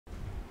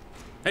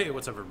Hey,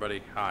 what's up,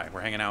 everybody? Hi, we're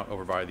hanging out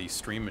over by the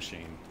Stream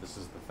Machine. This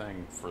is the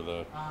thing for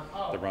that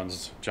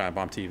runs Giant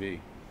Bomb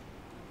TV.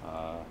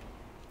 Hold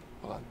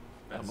on.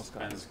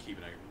 Ben's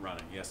keeping it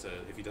running. He has to,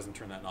 if he doesn't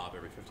turn that knob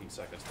every 15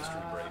 seconds, the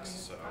stream breaks.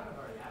 So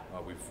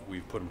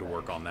we've put him to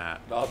work on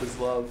that. Knob is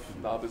love.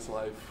 Knob is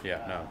life.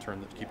 Yeah, no,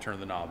 keep turning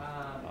the knob.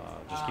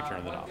 Just keep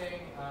turning the knob.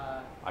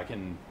 I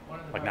can,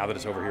 like, now that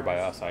it's over here by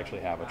us, I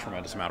actually have a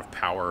tremendous amount of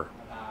power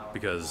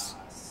because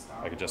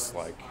I could just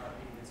like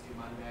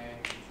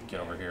get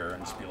over here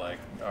and just be like,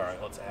 all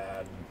right, let's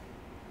add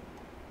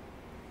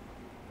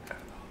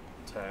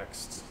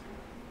text.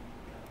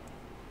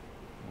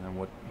 And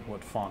then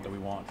what font do we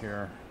want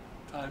here?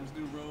 Times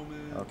New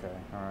Roman. Okay,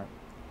 all right.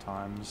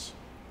 Times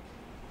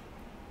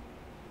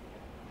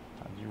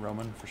New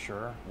Roman for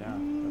sure. Yeah,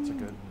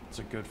 it's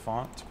a good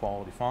font. It's a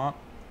quality font.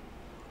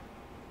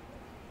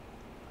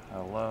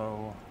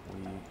 Hello,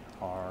 we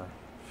are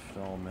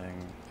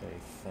filming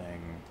a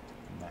thing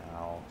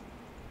now.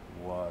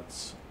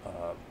 What's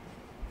up?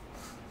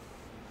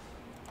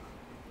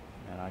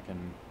 And I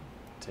can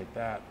take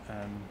that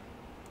and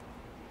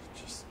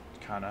just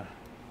kind of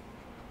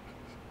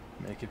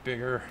make it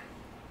bigger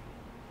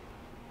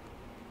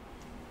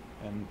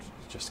and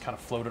just kind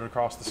of float it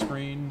across the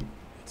screen.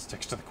 It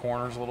sticks to the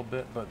corners a little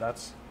bit, but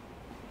that's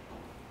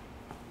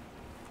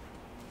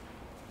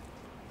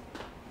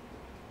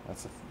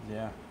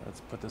yeah,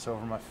 let's put this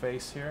over my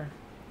face here.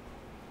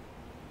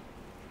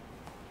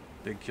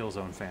 Big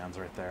Killzone fans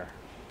right there.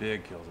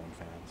 Big Killzone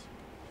fans.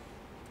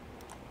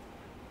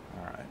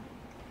 All right.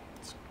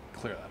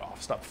 Clear that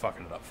off. Stop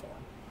fucking it up for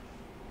him.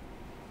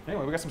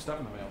 Anyway, we got some stuff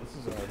in the mail.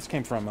 This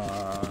came from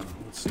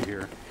let's see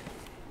here.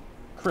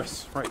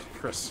 Chris, right?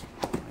 Chris,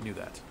 I knew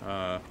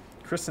that.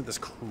 Chris sent this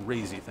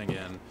crazy thing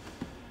in.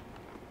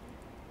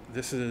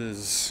 This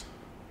is,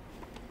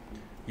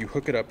 you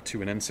hook it up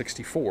to an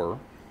N64.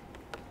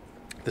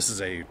 This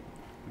is a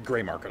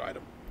gray market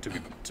item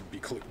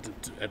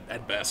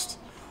at best.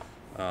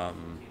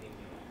 And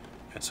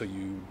so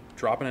you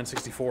drop an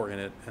N64 in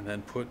it, and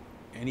then put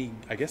any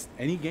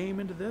game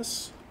into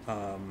this,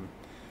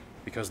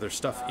 because there's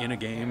stuff in a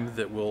game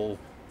that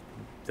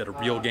a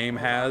real game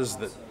has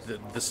that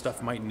this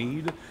stuff might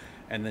need,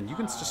 and then you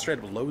can just straight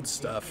up load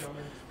stuff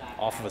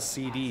off of a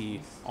CD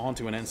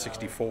onto an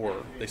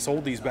N64. They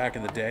sold these back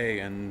in the day,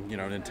 and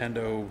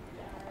Nintendo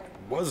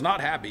was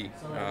not happy.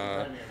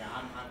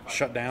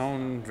 Shut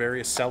down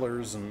various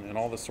sellers and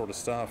all this sort of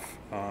stuff.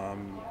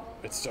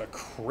 It's a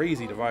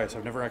crazy device.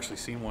 I've never actually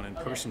seen one in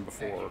person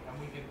before.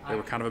 They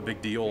were kind of a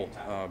big deal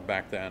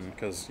back then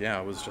because, yeah,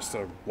 it was just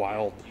a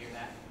wild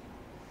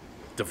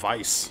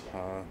device.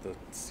 The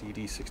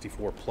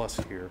CD64 Plus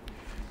here.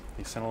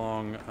 He sent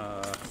along,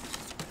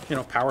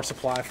 power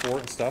supply for it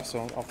and stuff, so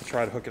I'll have to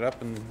try to hook it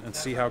up and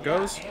see how it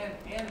goes.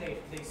 And they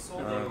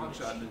sold it on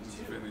cheap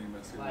too. Vinny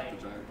messing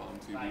with the Giant Bomb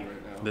TV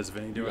right now. Does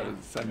Vinny do it?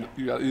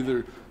 You got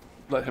either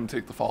let him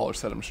take the fall or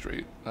set him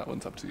straight. That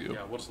one's up to you.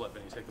 Yeah, we'll just let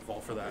Vinny take the fall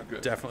for that.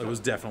 Good. Definitely, it was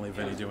definitely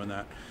Vinny doing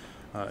that.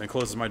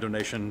 Encloses my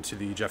donation to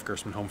the Jeff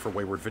Gerstmann Home for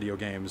Wayward Video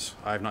Games.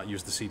 I have not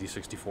used the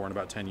CD64 in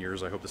about 10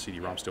 years. I hope the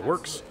CD-ROM still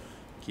works.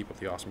 Keep up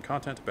the awesome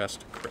content.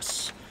 Best,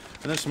 Chris.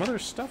 And there's some other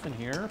stuff in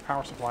here.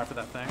 Power supply for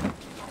that thing.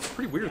 It's a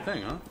pretty weird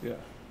thing, huh? Yeah.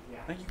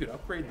 I think you could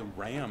upgrade the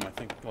RAM, I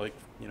think, like,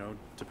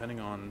 depending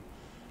on...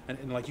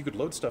 And like, you could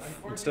load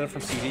stuff, instead of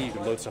from CD, you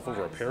could load stuff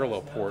over a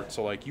parallel port.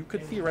 So, like, you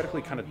could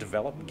theoretically kind of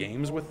develop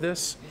games with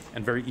this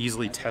and very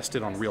easily test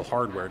it on real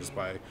hardware just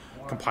by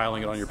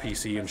compiling it on your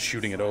PC and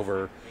shooting it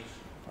over,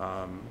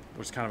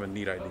 which is kind of a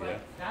neat idea.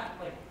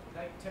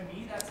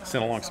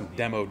 Sent along some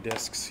demo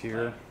discs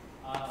here.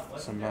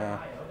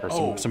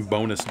 Some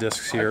bonus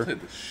discs here. I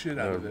played the shit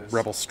out of this.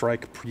 Rebel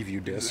Strike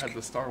preview disc. It had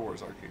the Star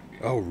Wars arcade game.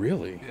 Oh,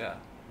 really? Yeah.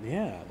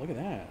 Yeah, look at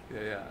that.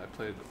 Yeah, I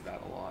played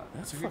that a lot.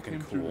 That's I think fucking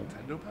it came cool.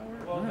 Through Nintendo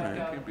Power? Alright.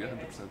 I can't be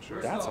 100%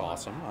 sure. That's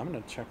awesome. I'm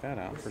going to check that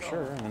out for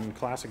sure. And then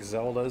classic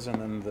Zeldas,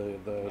 and then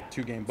the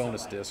 2-game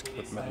bonus disc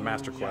with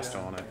Master Quest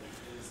on it.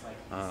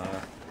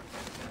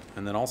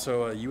 And then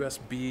also a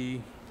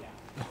USB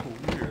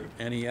Weird.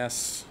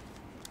 NES,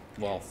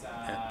 well,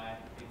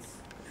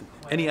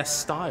 NES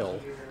style,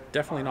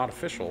 definitely not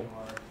official,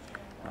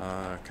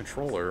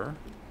 controller.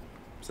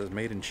 It says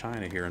made in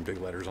China here in big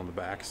letters on the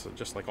back, so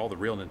just like all the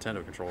real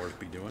Nintendo controllers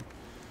be doing.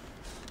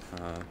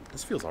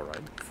 This feels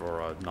alright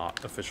for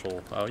not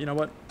official. You know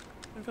what?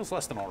 It feels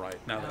less than alright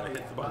now that I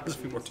hit the buttons a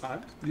few more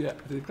times. Yeah,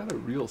 they've got a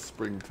real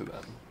spring to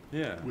them.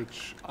 Yeah.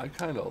 Which I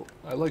like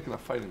in a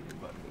fighting game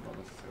button, but not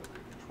necessarily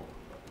a controller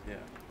button. Yeah.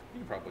 You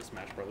can probably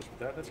Smash Brothers with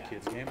that. That's a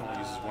kid's game. It only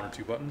uses 1 or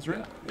 2 buttons,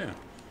 right? Yeah.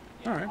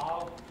 Alright.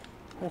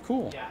 Well,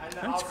 cool.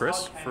 Thanks,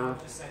 Chris, for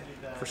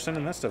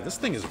sending that stuff. This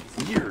thing is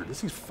weird.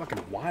 This thing's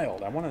fucking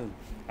wild. I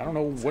don't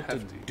know what to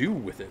do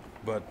with it,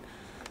 but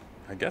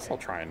I guess I'll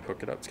try and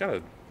hook it up. It's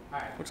got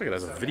looks like it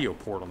has a video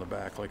port on the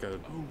back,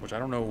 which I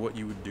don't know what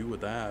you would do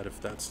with that if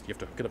you have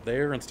to hook it up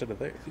there instead of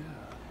there. Yeah.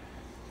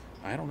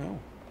 I don't know.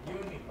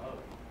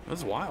 This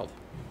is wild.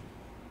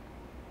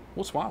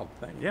 Well, it's wild.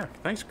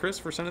 Thanks, Chris,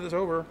 for sending this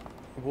over.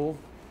 We'll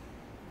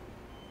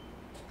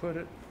put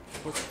it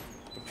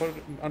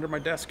under my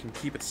desk and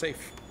keep it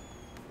safe.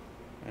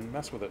 and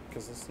mess with it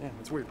because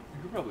it's weird.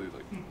 You could probably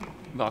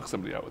like knock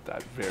somebody out with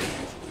that very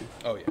easily.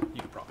 Oh yeah,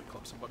 you could probably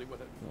club somebody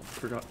with it.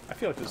 Forgot. I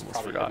feel like this is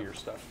probably heavier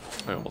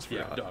stuff. I almost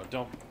forgot. Yeah,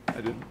 don't. I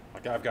didn't.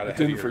 Like I've got a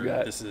didn't heavier.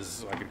 forget. This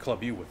is I could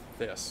club you with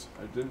this.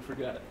 I didn't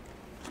forget.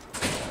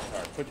 All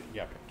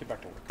right, get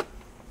back to work.